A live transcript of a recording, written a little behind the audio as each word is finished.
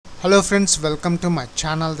Hello friends, welcome to my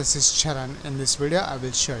channel. This is Charan. In this video I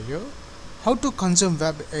will show you how to consume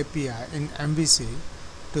web API in MVC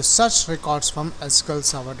to search records from SQL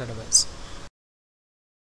Server database.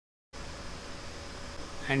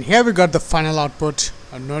 And here we got the final output.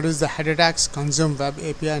 Notice the header tags consume web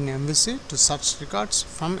API in MVC to search records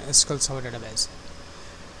from SQL Server database.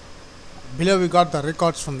 Below we got the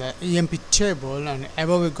records from the EMP table, and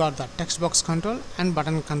above we got the text box control and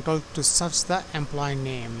button control to search the employee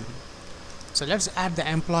name. So let's add the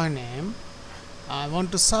employee name. I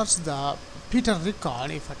want to search the Peter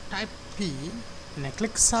record. If I type P and I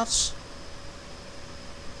click search,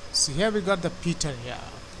 see here we got the Peter here.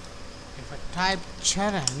 If I type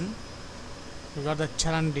Charan, we got the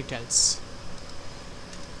Charan details.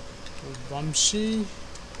 Vamshi.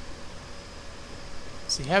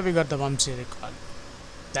 See here we got the Vamshi record.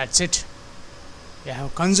 That's it. We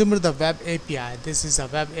have consumed the web API. This is a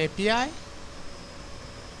web API,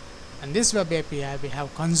 and this web API we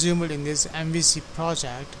have consumed in this MVC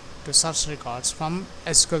project to search records from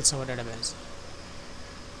SQL Server database.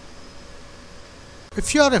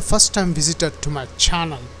 If you are a first time visitor to my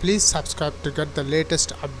channel, please subscribe to get the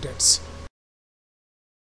latest updates.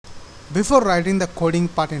 Before writing the coding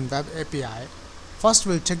part in web API, first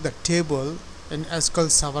we'll check the table in SQL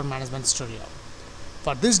Server Management Studio.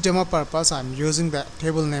 For this demo purpose, I am using the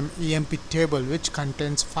table name EMP table, which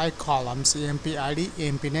contains 5 columns: EMP ID,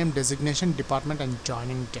 EMP name, designation, department, and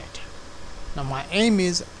joining date. Now my aim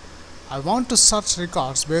is I want to search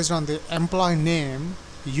records based on the employee name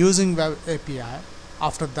using web API.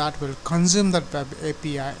 After that, we'll consume that web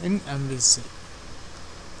API in MVC.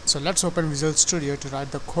 So let's open Visual Studio to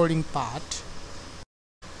write the coding part.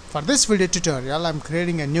 For this video tutorial, I am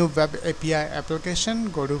creating a new web API application.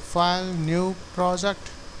 Go to File, New,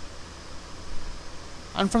 Project,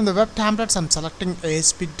 and from the web templates, I am selecting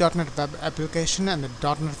ASP.NET Web Application, and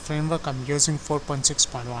the .NET Framework I am using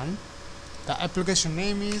 4.6.1. The application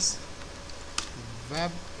name is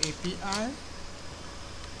Web API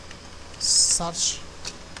Search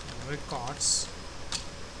Records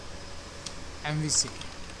MVC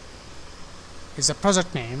is the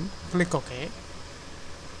project name. Click OK.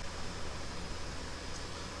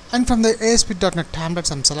 And from the ASP.NET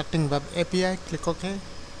templates, I am selecting Web API. Click OK.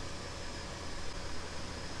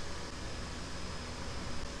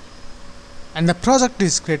 And the project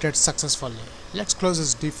is created successfully. Let's close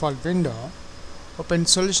this default window. Open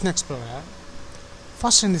Solution Explorer.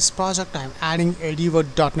 First, in this project, I am adding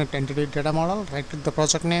ADO.NET Entity Data Model. Right click the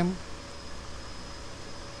project name.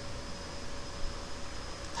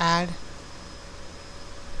 Add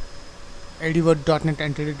ADO.NET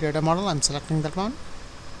Entity Data Model. I am selecting that one.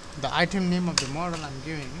 The item name of the model I am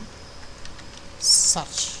giving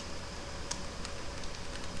search.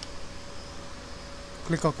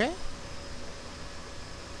 Click OK.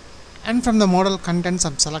 And from the model contents, I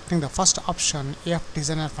am selecting the first option, EF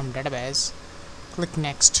Designer from database. Click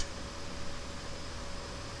Next.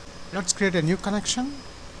 Let's create a new connection.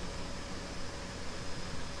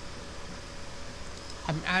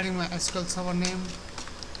 I'm adding my SQL Server name.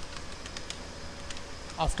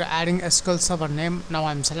 After adding SQL Server name, now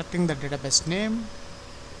I'm selecting the database name.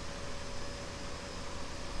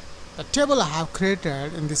 The table I have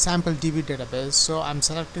created in the sample DB database, so I'm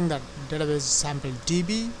selecting the database sample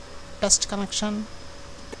DB. Test connection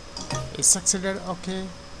is succeeded. OK.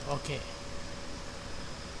 OK.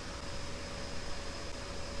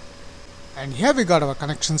 And here we got our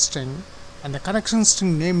connection string, and the connection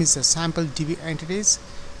string name is the sample DB entities,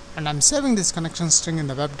 and I'm saving this connection string in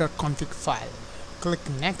the web.config file. Click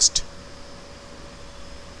Next.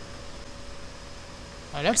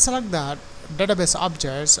 Now let's select the database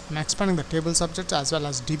objects. I'm expanding the table subjects as well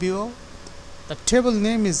as DBO. The table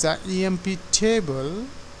name is the EMP table.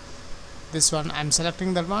 This one, I'm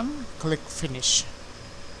selecting that one. Click Finish.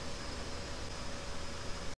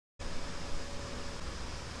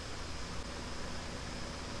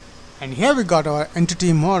 And here we got our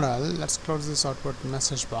entity model. Let's close this output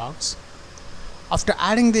message box. After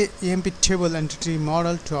adding the EMP table entity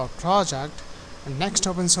model to our project, and next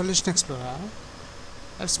open Solution Explorer.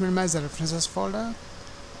 Let's minimize the references folder.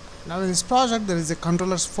 Now in this project there is a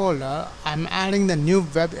controllers folder. I'm adding the new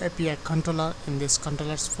web API controller in this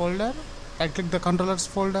controllers folder. Right click the controllers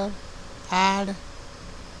folder, add.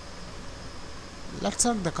 Let's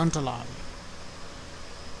select the controller.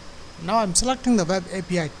 Now I'm selecting the web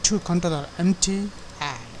API 2 controller empty,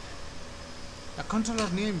 add. The controller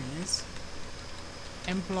name is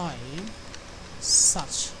employee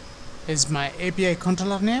search is my API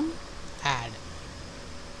controller name, add.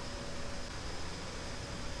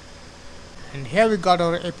 And here we got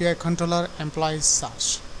our API controller employee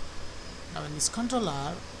search. Now in this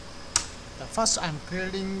controller First I'm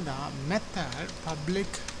creating the method public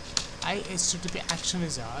HTTP action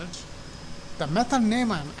result. The method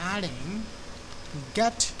name I'm adding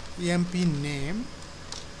get emp name.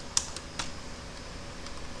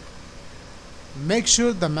 Make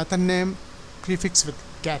sure the method name prefix with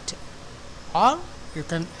get, or you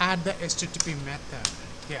can add the HTTP method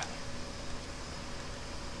here,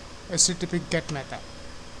 HTTP get method.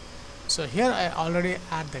 So here I already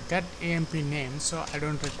add the get emp name, so I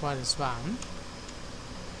don't require this one.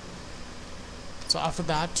 So after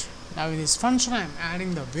that, now in this function I am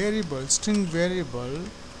adding the variable, string variable,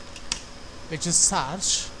 which is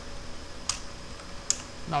search.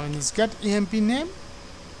 Now in this get emp name,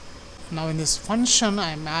 now in this function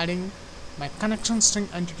I am adding my connection string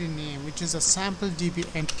entity name, which is a sample DB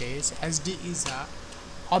entities. SD is a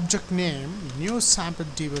object name, new sample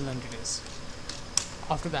DB entities.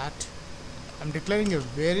 After that, I'm declaring a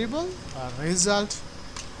variable, a result.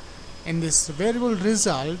 In this variable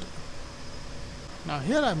result, now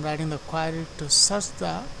here I'm writing the query to search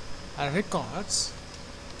the records.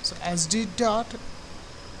 So SD dot,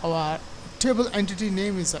 our table entity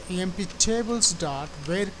name is emp tables dot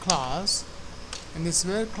where class. In this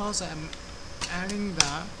where class I am adding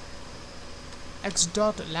the x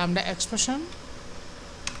dot lambda expression.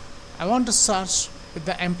 I want to search with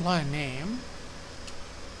the employee name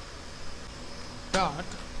dot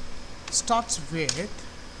starts with.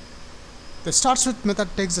 The starts with method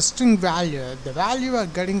takes the string value, the value we are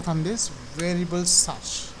getting from this variable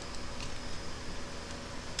search,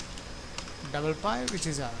 double pi, which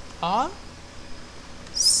is a or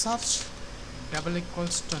search double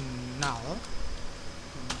equals to null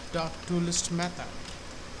dot toList method.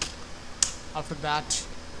 After that,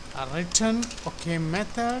 a return OK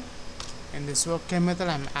method. In this OK method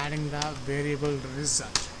I am adding the variable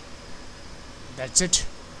result. That's it.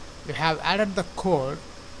 We have added the code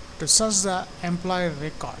to search the employee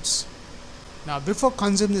records. Now before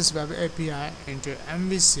consuming this web API into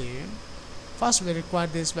MVC, first we require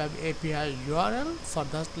this web API URL. For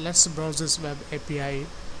that, let's browse this web API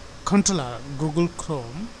controller, Google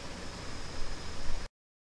Chrome.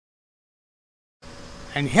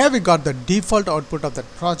 And here we got the default output of that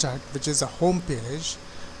project, which is a home page.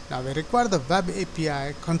 Now we require the web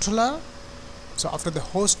API controller. So after the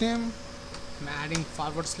host name, I'm adding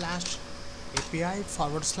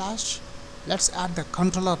 /API/. Let's add the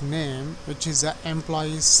controller name, which is the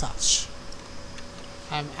employee search.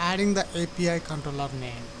 I'm adding the API controller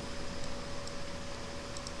name.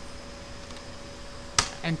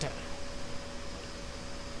 Enter.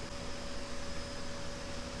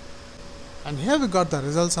 And here we got the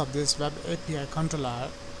results of this web API controller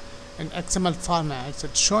in XML format.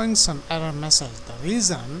 It's showing some error message. The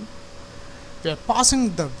reason, we are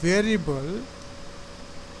passing the variable,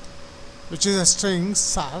 which is a string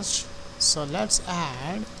search. So let's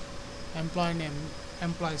add employee name,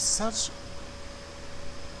 employee search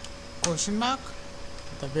question mark.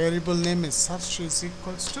 The variable name is search is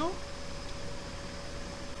equals to.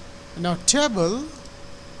 Now table,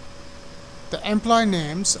 the employee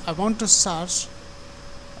names, I want to search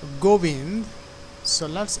Govind. So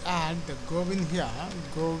let's add the Govind here,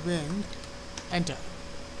 Govind, enter.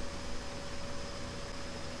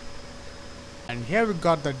 And here we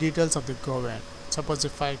got the details of the Govind. Suppose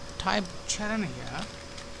if I type Charan here,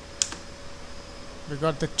 we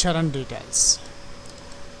got the Charan details.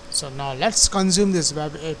 So now let's consume this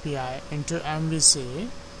web API into MVC.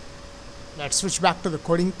 Let's switch back to the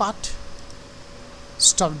coding part.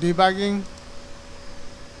 Stop debugging.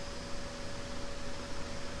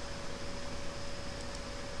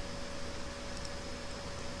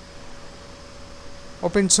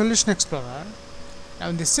 Open Solution Explorer. Now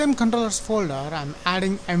in the same controllers folder, I'm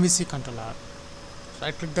adding MVC controller. So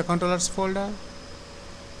I click the controllers folder,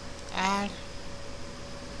 add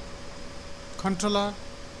controller.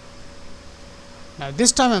 Now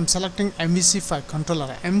this time I'm selecting MVC file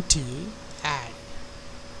controller empty, add.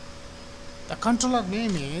 The controller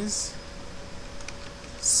name is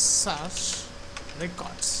search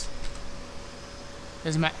records.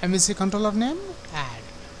 Is my MVC controller name, add.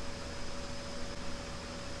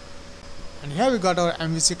 And here we got our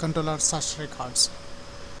MVC controller search records.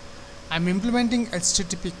 I'm implementing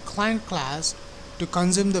HTTP client class to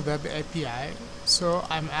consume the web API. So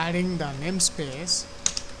I'm adding the namespace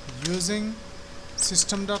using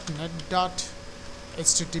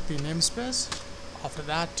system.net.http namespace. After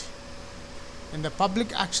that, in the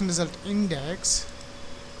public action result index,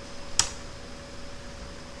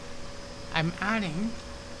 I'm adding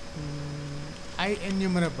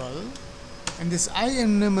IEnumerable. In this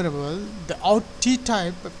IEnumerable, the out T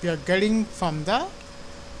type we are getting from the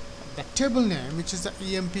the table name, which is the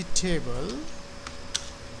emp table.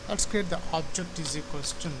 Let's create the object is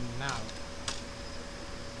equals to now.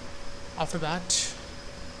 After that,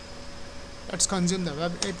 let's consume the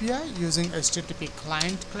web API using HTTP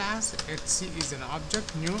client class. HC is an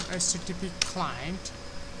object, new HTTP client.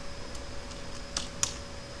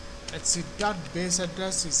 HC.base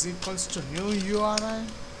address is equals to new URI,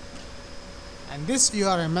 and this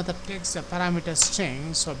URI method takes a parameter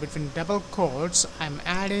string. So between double quotes, I'm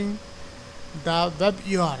adding the web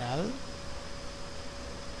URL.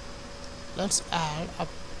 Let's add a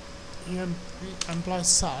employee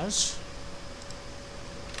search,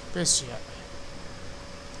 paste here,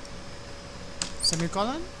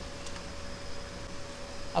 semicolon.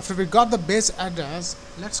 After we got the base address,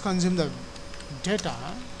 let's consume the data.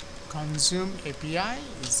 Consume API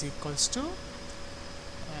is equals to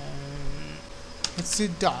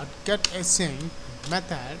hc.getAsync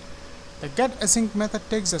method. The getAsync method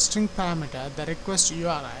takes a string parameter, the request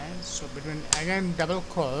URI. So between again double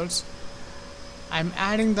quotes, I'm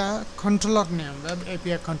adding the controller name, web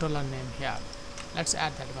API controller name here. Let's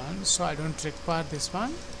add that one. So I don't require this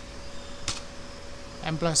one.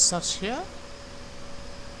 Employee search here.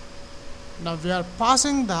 Now we are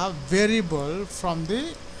passing the variable from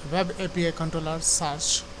the web API controller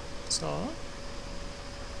search. So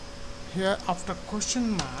here after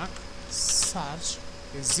question mark, search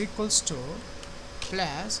is equals to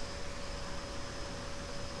plus,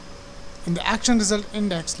 in the action result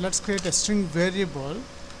index, let's create a string variable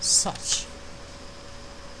search,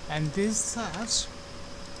 and this search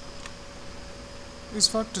is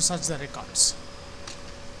for to search the records,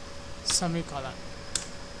 semicolon.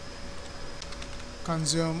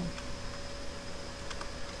 Consume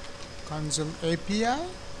API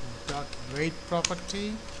dot wait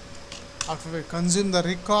property. After we consume the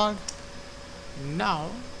record,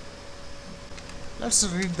 now let's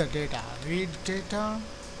read the data. Read data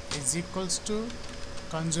is equals to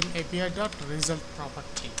consume API dot result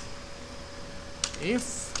property.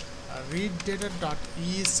 If read data dot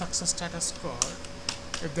e success status code,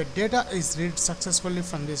 if the data is read successfully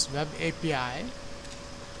from this web API,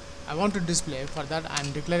 I want to display. For that, I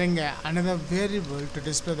am declaring another variable to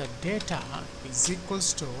display the data is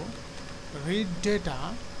equals to read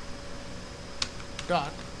data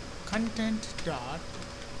dot content dot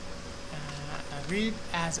read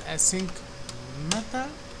as async method.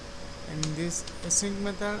 In this async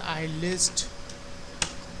method, I list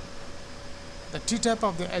the t type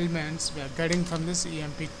of the elements we are getting from this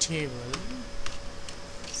emp table,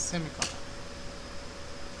 semicolon.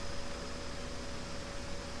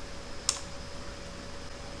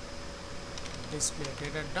 Display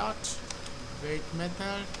data dot wait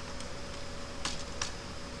method.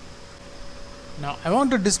 Now I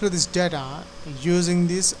want to display this data using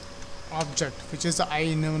this object, which is the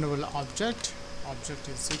IEnumerable object. Object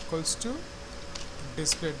is equals to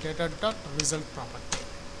display data dot result property.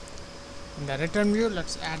 In the return view,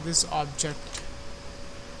 let's add this object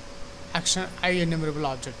action IEnumerable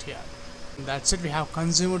object here. And that's it. We have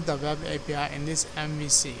consumed the web API in this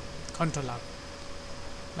MVC controller.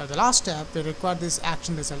 Now the last step, we require this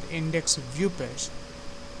action result index view page.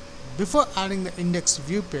 Before adding the index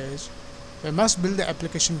view page, we must build the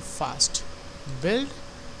application first. Build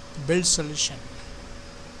solution.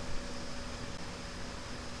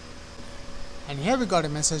 And here we got a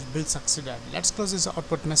message build succeeded. Let's close this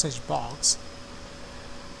output message box.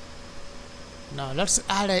 Now let's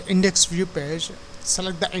add an index view page.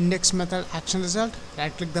 Select the index method action result,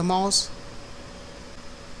 right click the mouse,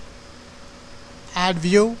 add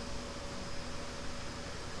view.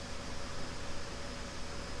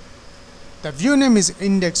 The view name is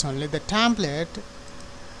index only. The template,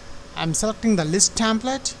 I'm selecting the list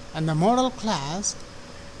template, and the model class,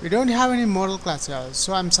 we don't have any model class here,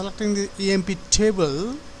 so I'm selecting the emp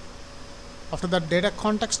table. After that, data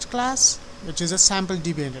context class, which is a sample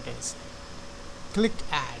DB entities. Click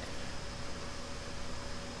add.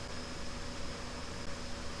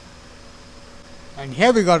 And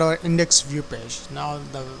here we got our index view page. Now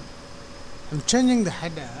I'm changing the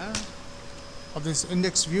header of this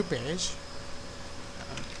index view page.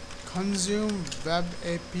 Consume web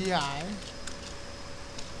API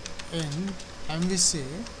in MVC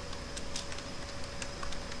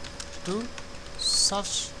to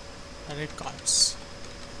search records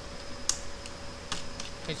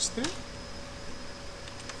H3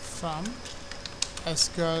 from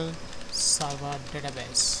SQL Server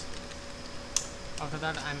database. After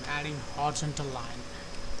that, I'm adding horizontal line.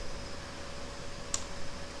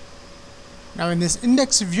 Now in this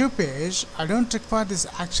index view page, I don't require this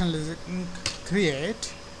action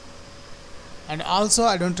create. And also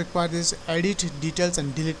I don't require this edit details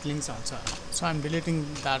and delete links also, so I'm deleting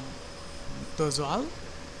those all.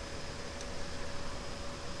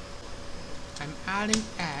 I'm adding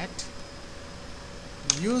at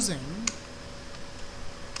using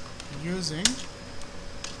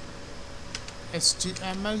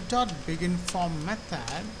HTML.beginForm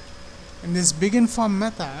method. In this beginForm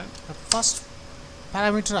method, the first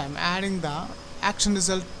parameter I'm adding the action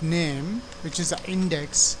result name, which is the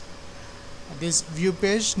index, this view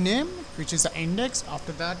page name, which is the index,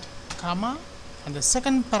 after that comma, and the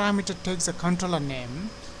second parameter takes the controller name.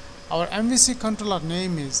 Our MVC controller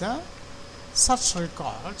name is search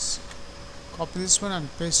records. Copy this one and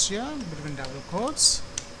paste here between double quotes,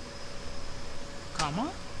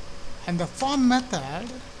 comma, and the form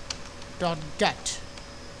method dot get.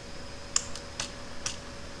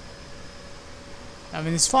 Now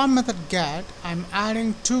in this form method get, I'm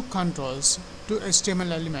adding two controls, two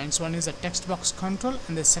HTML elements. One is a text box control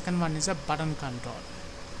and the second one is a button control.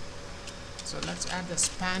 So let's add the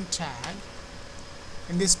span tag.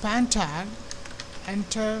 In this span tag,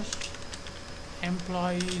 enter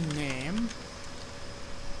employee name,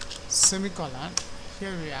 semicolon.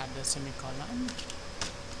 Here we add the semicolon.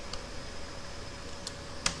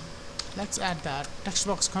 Let's add the text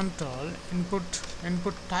box control. Input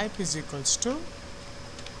type is equals to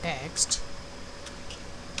text,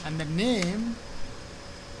 and the name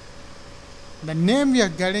we are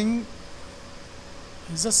getting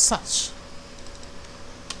is a search.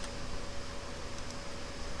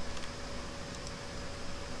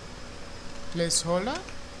 Placeholder,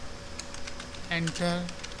 enter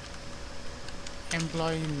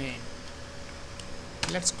employee name.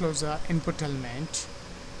 Let's close the input element.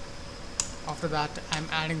 After that, I'm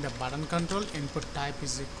adding the button control. Input type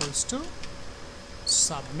is equals to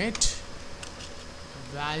submit,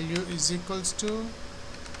 value is equals to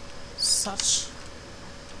search,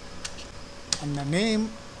 and the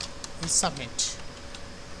name is submit.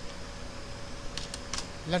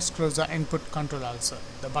 Let's close the input control also,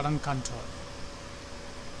 the button control.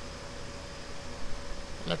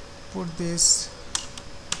 Let's put this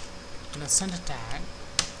in the center tag.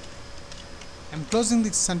 I'm closing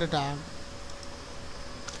the center tag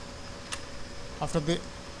after the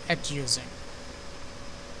at using.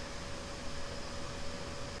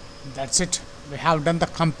 That's it. We have done the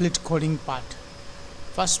complete coding part.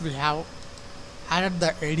 First, we have added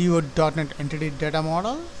the ADO.NET entity data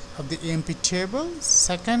model of the EMP table.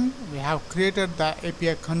 Second, we have created the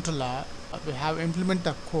API controller. We have implemented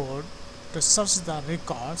the code to search the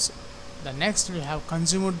records. The next, we have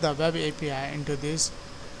consumed the web API into this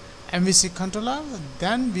MVC controller.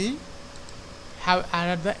 Then we have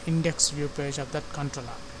added the index view page of that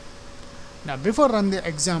controller. Now, before run the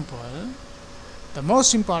example, the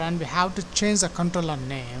most important, we have to change the controller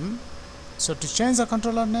name. So to change the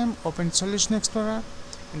controller name, open Solution Explorer.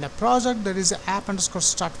 In the project, there is a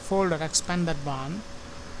app_start folder. Expand that one.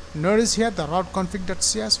 Notice here the route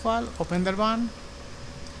config.cs file. Open that one.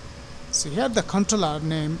 See here the controller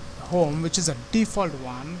name home, which is a default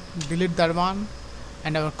one. Delete that one.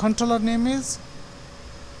 And our controller name is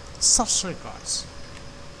search records.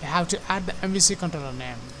 We have to add the MVC controller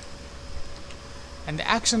name. And the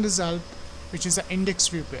action result, which is the index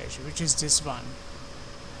view page, which is this one.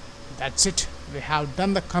 That's it. We have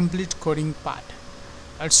done the complete coding part.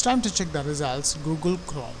 It's time to check the results. Google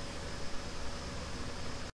Chrome.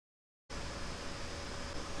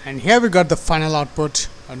 And here we got the final output.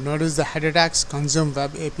 Notice the header tags consume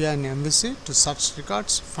web API and MVC to search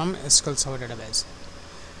records from SQL Server database.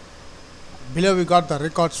 Below we got the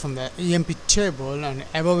records from the EMP table, and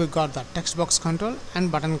above we got the text box control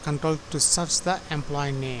and button control to search the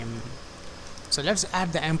employee name. So let's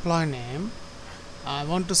add the employee name. I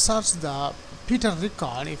want to search the Peter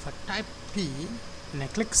record. If I type P and I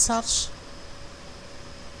click search,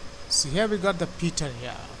 see here we got the Peter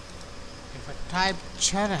here. If I type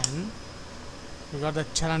Charan, we got the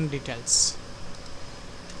Charan details.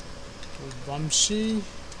 Vamshi,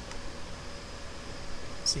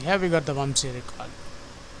 see here we got the Vamshi record.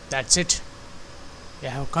 That's it. We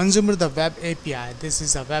have consumed the web API. This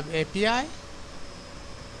is a web API.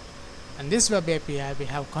 And this web API we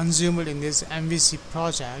have consumed in this MVC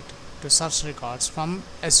project to search records from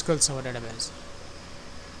SQL Server database.